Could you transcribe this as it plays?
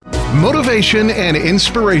Motivation and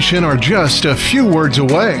inspiration are just a few words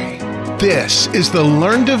away. This is the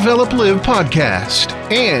Learn, Develop, Live podcast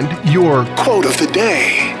and your quote of the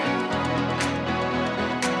day.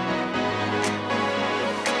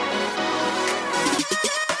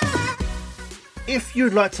 If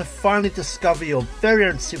you'd like to finally discover your very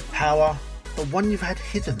own superpower, the one you've had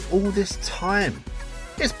hidden all this time,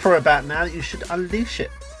 it's probably about now that you should unleash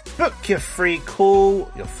it. Book your free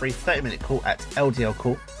 30-minute call at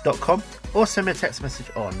ldlcall.com or send me a text message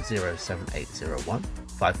on 07801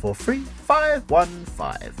 543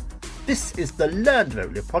 515. This is the Learn,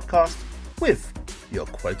 Develop, Live podcast with your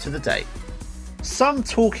quote of the day. Some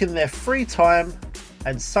talk in their free time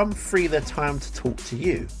and some free their time to talk to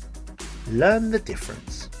you. Learn the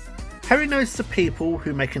difference. Harry knows the people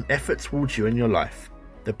who make an effort towards you in your life.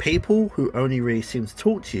 The people who only really seem to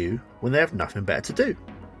talk to you when they have nothing better to do.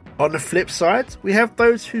 On the flip side, we have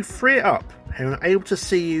those who free it up and are able to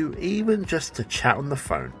see you even just to chat on the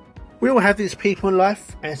phone. We all have these people in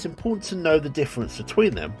life, and it's important to know the difference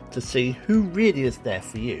between them to see who really is there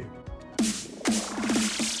for you.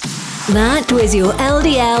 That was your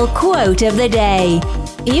LDL quote of the day.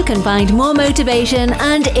 You can find more motivation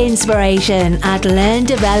and inspiration at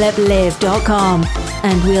learndeveloplive.com,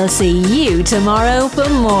 and we'll see you tomorrow for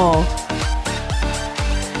more.